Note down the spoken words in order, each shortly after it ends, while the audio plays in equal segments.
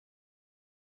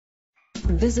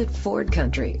Visit Ford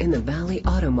Country in the Valley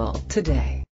Auto Mall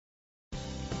today.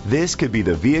 This could be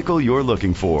the vehicle you're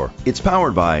looking for. It's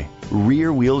powered by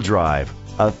rear-wheel drive,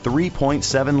 a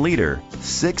 3.7-liter,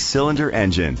 6-cylinder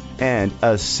engine, and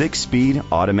a 6-speed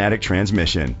automatic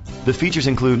transmission. The features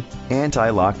include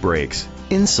anti-lock brakes.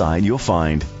 Inside you'll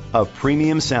find a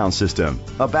premium sound system,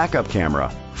 a backup camera,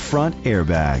 front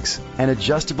airbags, an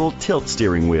adjustable tilt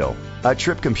steering wheel, a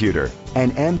trip computer,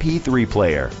 an MP3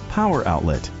 player, power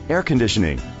outlet, air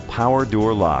conditioning, power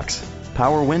door locks,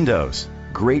 power windows.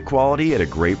 Great quality at a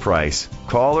great price.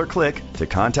 Call or click to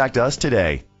contact us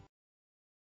today.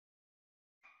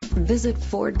 Visit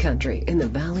Ford Country in the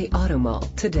Valley Auto Mall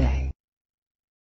today.